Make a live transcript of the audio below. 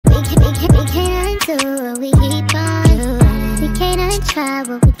had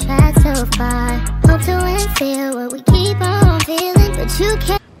what we tried so far. Hope to and feel what we keep on feeling, but you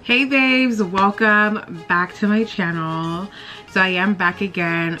can't. Hey babes, welcome back to my channel. So I am back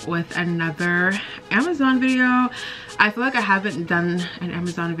again with another Amazon video. I feel like I haven't done an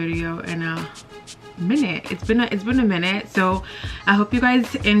Amazon video in a minute. It's been a minute, so I hope you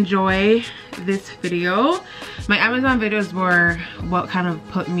guys enjoy this video. My Amazon videos were what kind of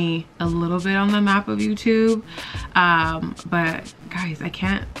put me a little bit on the map of YouTube, but guys, I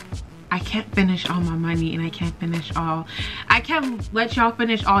can't finish all my money, and I can't let y'all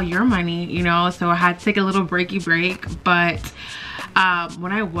finish all your money, you know. So I had to take a little breaky break. But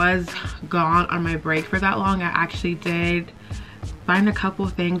when I was gone on my break for that long, I actually did find a couple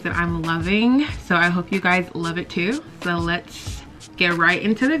things that I'm loving, so I hope you guys love it too. So let's get right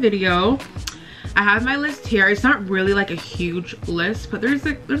into the video. I have my list here. It's not really like a huge list, but there's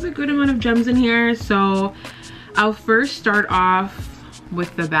a good amount of gems in here. So I'll first start off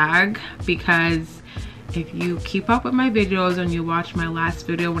with the bag, because if you keep up with my videos and you watch my last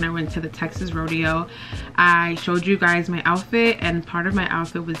video when I went to the Texas rodeo, I showed you guys my outfit, and part of my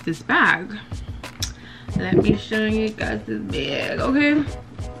outfit was this bag. Let me show you guys this bag, okay?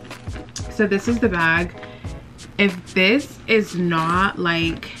 So this is the bag. If this is not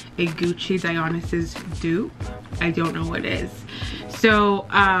like a Gucci Dionysus dupe, I don't know what is. So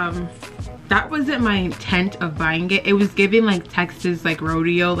that wasn't my intent of buying it. It was giving like Texas like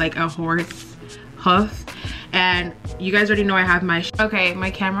rodeo, like a horse hoof. And you guys already know I have my okay,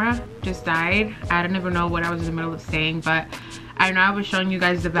 my camera just died. I don't even know what I was in the middle of saying, but I know I was showing you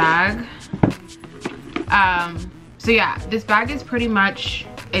guys the bag. So yeah, this bag is pretty much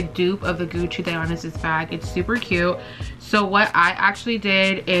a dupe of the Gucci Dionysus bag. It's super cute. So what I actually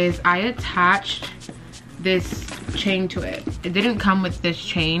did is I attached this chain to it. It didn't come with this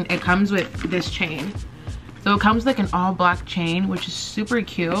chain, it comes with this chain. So it comes like an all black chain, which is super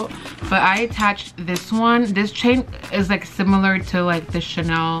cute. But I attached this one. This chain is like similar to like the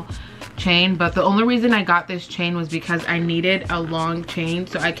Chanel chain, but the only reason I got this chain was because I needed a long chain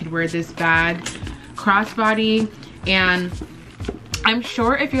so I could wear this bag crossbody. And I'm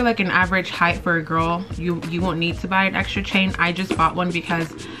sure if you're like an average height for a girl, you won't need to buy an extra chain. I just bought one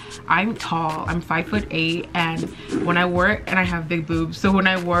because I'm tall. I'm 5'8", and when I wore it, and I have big boobs, so when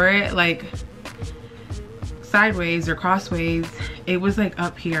I wore it like sideways or crossways, it was like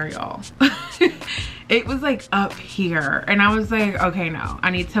up here, y'all. It was like up here, and I was like, okay, no,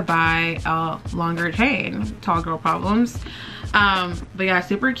 I need to buy a longer chain. Tall girl problems. But yeah,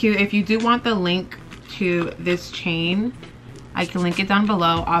 super cute. If you do want the link to this chain, I can link it down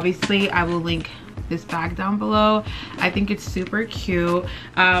below. Obviously I will link this bag down below. I think it's super cute.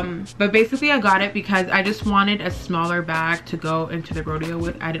 But basically I got it because I just wanted a smaller bag to go into the rodeo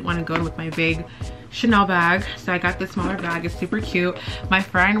with. I didn't want to go with my big Chanel bag, so I got this smaller bag. It's super cute. My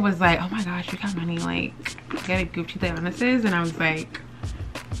friend was like, oh my gosh, you got money, like get a Gucci Dionysus, and I was like,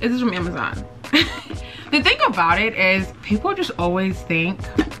 this is from Amazon. The thing about it is people just always think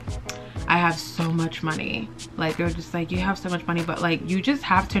I have so much money. Like they're just like, you have so much money, but like you just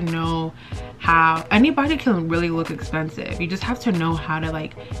have to know how. Anybody can really look expensive. You just have to know how to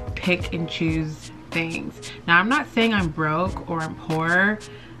like pick and choose things. Now I'm not saying I'm broke or I'm poor,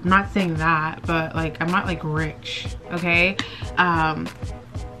 I'm not saying that, but like I'm not like rich, okay?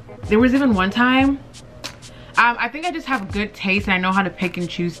 There was even one time, I think I just have good taste and I know how to pick and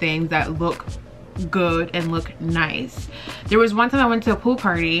choose things that look good and look nice. There was one time I went to a pool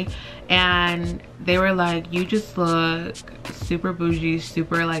party and they were like, you just look super bougie,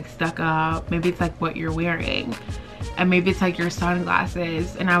 super like stuck up. Maybe it's like what you're wearing, and maybe it's like your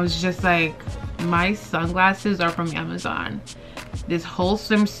sunglasses. And I was just like, my sunglasses are from Amazon. This whole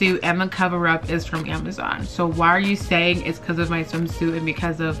swimsuit and the cover up is from Amazon. So why are you saying it's because of my swimsuit and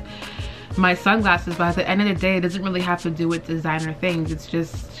because of my sunglasses? But at the end of the day, it doesn't really have to do with designer things. It's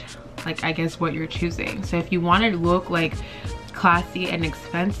just like, I guess, what you're choosing. So if you want to look like classy and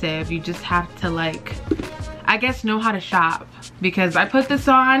expensive, you just have to like, I guess, know how to shop. Because I put this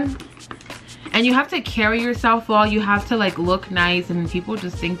on and you have to carry yourself well, you have to like look nice, and people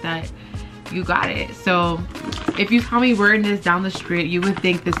just think that you got it. So if you saw me wearing this down the street, you would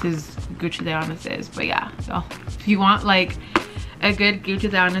think this is Gucci Dionysus. But yeah, so if you want like a good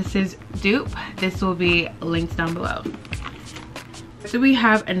Gucci Dionysus dupe, this will be linked down below. So we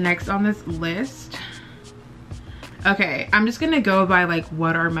have a next on this list. Okay, I'm just gonna go by like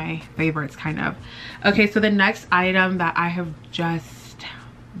what are my favorites kind of. Okay, so the next item that I have just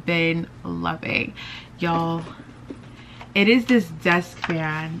been loving, y'all, it is this desk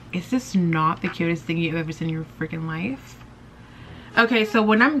fan. Is this not the cutest thing you've ever seen in your freaking life? Okay, so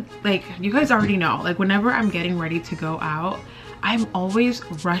when I'm like, you guys already know, like whenever I'm getting ready to go out, I'm always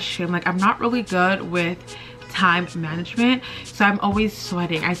rushing. Like, I'm not really good with time management, so I'm always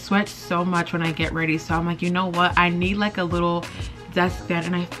sweating. I sweat so much when I get ready, so I'm like, you know what, I need like a little desk fan,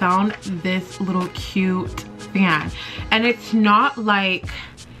 and I found this little cute fan, and it's not like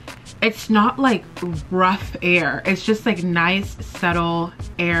rough air. It's just like nice subtle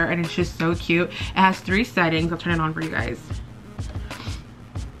air, and it's just so cute. It has 3 settings. I'll turn it on for you guys.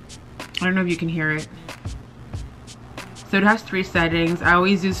 I don't know if you can hear it. So it has 3 settings. I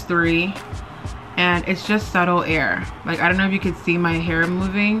always use 3, and it's just subtle air. Like, I don't know if you could see my hair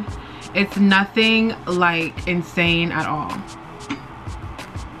moving. It's nothing like insane at all.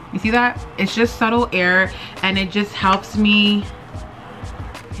 You see that? It's just subtle air, and it just helps me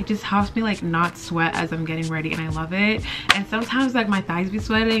like not sweat as I'm getting ready, and I love it. And sometimes like my thighs be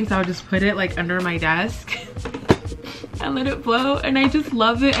sweating, so I'll just put it like under my desk and let it blow, and I just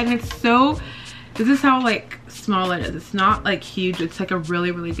love it. And it's so, this is how like small it is. It's not like huge. It's like a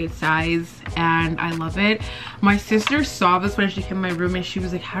really good size, and I love it. My sister saw this when she came in my room, and she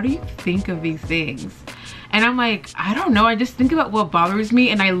was like, how do you think of these things? And I'm like, I don't know, I just think about what bothers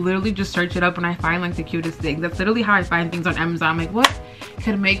me, and I literally just search it up and I find like the cutest things. That's literally how I find things on Amazon. I'm like, what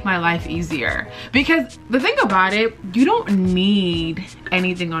could make my life easier? Because the thing about it, you don't need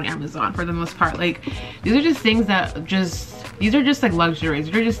anything on Amazon for the most part. Like, these are just things that these are just like luxuries.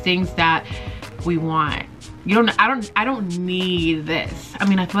 These are just things that we want. You don't, I don't need this. I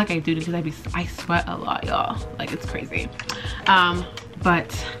mean, I feel like I do because I sweat a lot, y'all. Like, it's crazy.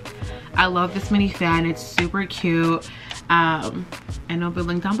 But I love this mini fan. It's super cute. And it'll be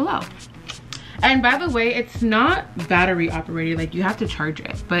linked down below. And by the way, it's not battery operated. Like, you have to charge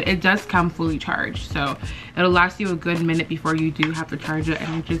it, but it does come fully charged, so it'll last you a good minute before you do have to charge it.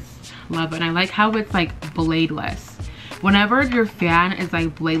 And I just love it. And I like how it's like bladeless. Whenever your fan is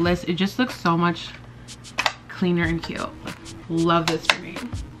like bladeless, it just looks so much cleaner and cute. Love this for me.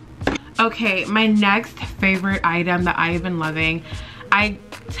 Okay, my next favorite item that I've been loving, I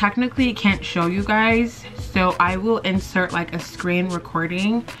technically can't show you guys, so I will insert like a screen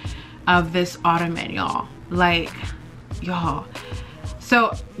recording of this ottoman, y'all. Like, y'all,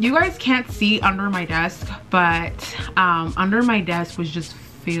 so you guys can't see under my desk, but under my desk was just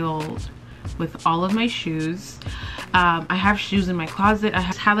filled with all of my shoes. I have shoes in my closet. I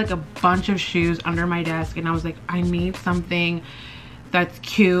had like a bunch of shoes under my desk, and I was like, I need something that's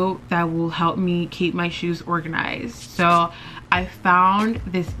cute that will help me keep my shoes organized. So I found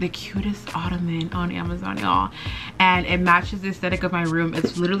the cutest ottoman on Amazon, y'all, and it matches the aesthetic of my room.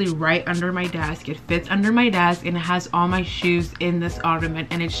 It's literally right under my desk. It fits under my desk, and it has all my shoes in this ottoman,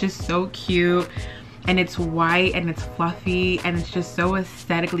 and it's just so cute. And it's white, and it's fluffy, and it's just so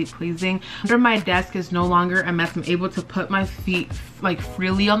aesthetically pleasing. Under my desk is no longer a mess. I'm able to put my feet like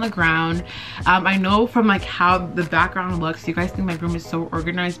freely on the ground. I know from like how the background looks, you guys think my room is so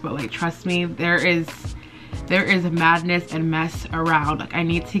organized, but like, trust me, there is madness and mess around. Like, I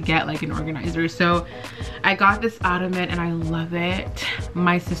need to get like an organizer. So I got this ottoman, and I love it.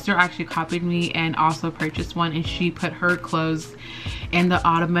 My sister actually copied me and also purchased one, and she put her clothes in the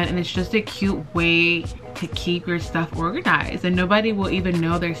ottoman, and it's just a cute way to keep your stuff organized, and nobody will even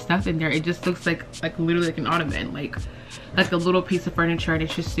know there's stuff in there. It just looks like literally like an ottoman, like a little piece of furniture, and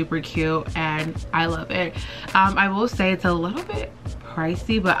it's just super cute, and I love it. I will say it's a little bit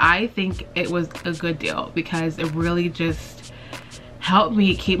pricey, but I think it was a good deal because it really just helped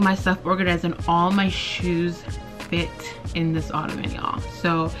me keep my stuff organized, and all my shoes fit in this ottoman, y'all.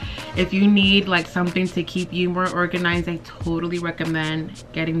 So if you need like something to keep you more organized, I totally recommend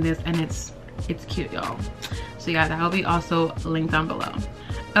getting this, and it's cute, y'all. So yeah, that will be also linked down below.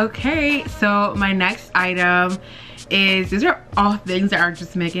 Okay, so my next item is, these are all things that are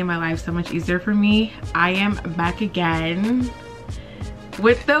just making my life so much easier for me. I am back again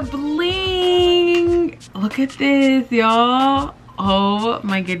with the bling. Look at this, y'all. Oh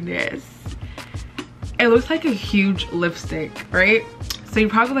my goodness. It looks like a huge lipstick, right? So you're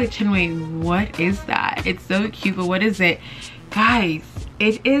probably like, Chinwe, what is that? It's so cute, but what is it? Guys,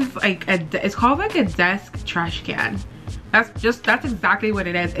 it is like it's called like a desk trash can. That's exactly what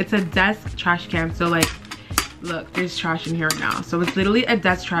it is. It's a desk trash can. So like, look, there's trash in here right now. So it's literally a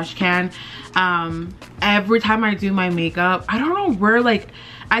desk trash can. Every time I do my makeup, I don't know where, like,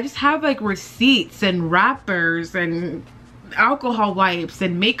 I just have like receipts and wrappers and alcohol wipes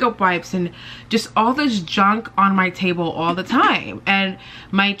and makeup wipes and just all this junk on my table all the time, and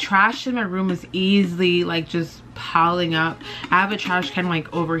my trash in my room is easily like just piling up. I have a trash can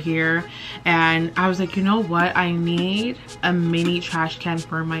like over here, and I was like, you know what, I need a mini trash can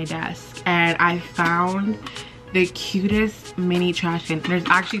for my desk, and I found the cutest mini trash can. There's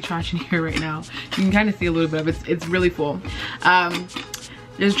actually trash in here right now. You can kind of see a little bit of it. It's really full.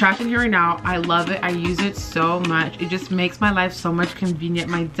 There's trash in here right now. I love it. I use it so much. It just makes my life so much convenient.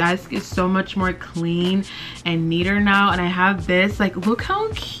 My desk is so much more clean and neater now. And I have this, like, look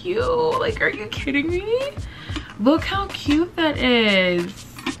how cute. Like, are you kidding me? Look how cute that is.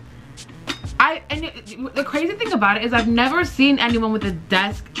 The crazy thing about it is I've never seen anyone with a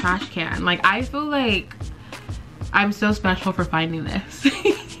desk trash can. Like, I feel like I'm so special for finding this.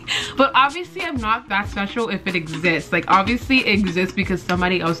 But obviously I'm not that special if it exists. Like, obviously it exists because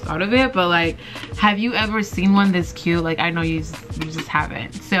somebody else thought of it, but like, have you ever seen one this cute? Like, I know you just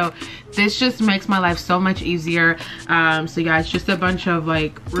haven't. So this just makes my life so much easier. So yeah, it's just a bunch of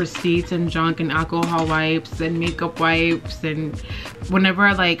like receipts and junk and alcohol wipes and makeup wipes, and whenever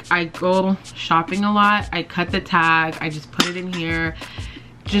I go shopping a lot, I cut the tag, I just put it in here.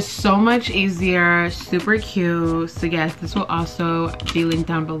 Just so much easier, super cute. So yes, this will also be linked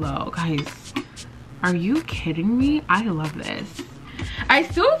down below. Guys, are you kidding me? I love this. I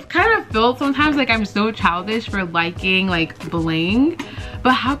still kind of feel sometimes like I'm so childish for liking like bling,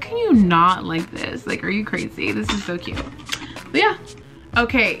 but how can you not like this? Like, are you crazy? This is so cute. But yeah.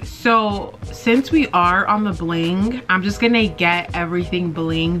 Okay, so since we are on the bling, I'm just gonna get everything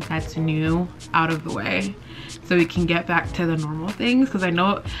bling that's new out of the way so we can get back to the normal things, because I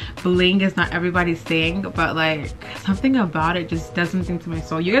know bling is not everybody's thing, but like something about it just does something to my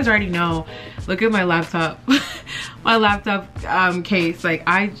soul. You guys already know. Look at my laptop. My laptop case. Like,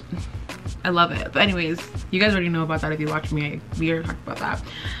 I love it. But anyways, you guys already know about that if you watch me. We already talked about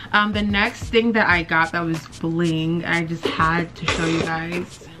that. The next thing that I got that was bling, I just had to show you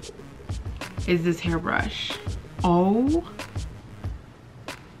guys, is this hairbrush. Oh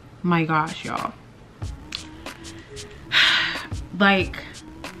my gosh, y'all. Like,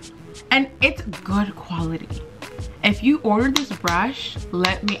 and it's good quality. If you order this brush,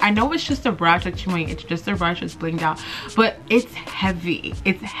 I know it's just a brush, like Chinwe, it's just a brush, it's blinged out, but it's heavy.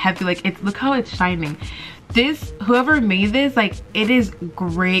 It's heavy. Like, look how it's shining. This, whoever made this, like, it is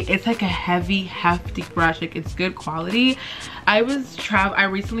great. It's like a heavy, hefty brush. Like, it's good quality. I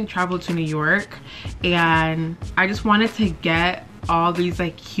recently traveled to New York, and I just wanted to get all these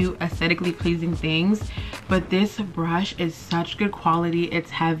like cute, aesthetically pleasing things, but this brush is such good quality. It's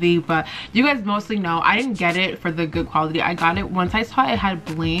heavy, but you guys mostly know I didn't get it for the good quality. I got it once I saw it had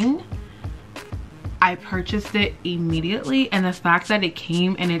bling. I purchased it immediately, and the fact that it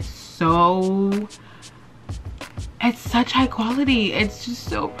came and it's such high quality. It's just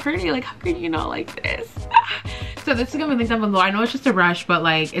so pretty. Like, how could you not like this? So this is gonna be linked down below. I know it's just a brush, but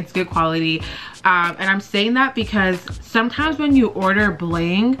like, it's good quality. And I'm saying that because sometimes when you order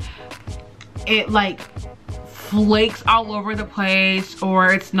bling, it like flakes all over the place,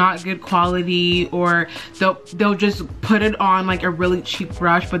 or it's not good quality, or they'll just put it on like a really cheap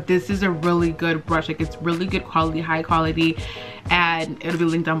brush. But this is a really good brush. Like, it's really good quality, high quality, and it'll be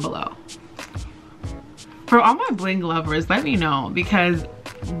linked down below. For all my bling lovers, let me know, because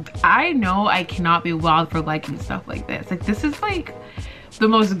I know I cannot be wild for liking stuff like this. Like, this is like the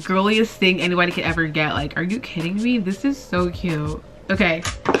most girliest thing anybody could ever get. Like, are you kidding me? This is so cute. Okay,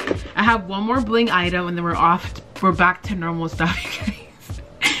 I have one more bling item and then we're back to normal stuff, you guys.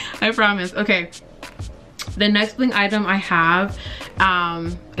 I promise. Okay, the next bling item I have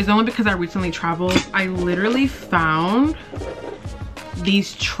is only because I recently traveled. I literally found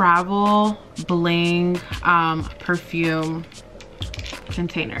these travel bling perfume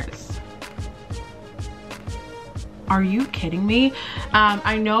containers. Are you kidding me?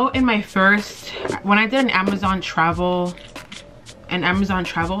 I know in my when I did an Amazon travel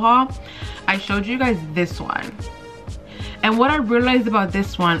haul, I showed you guys this one. And what I realized about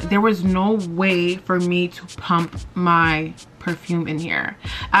this one, there was no way for me to pump my perfume in here.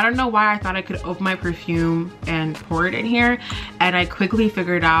 I don't know why I thought I could open my perfume and pour it in here, and I quickly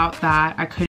figured out that I couldn't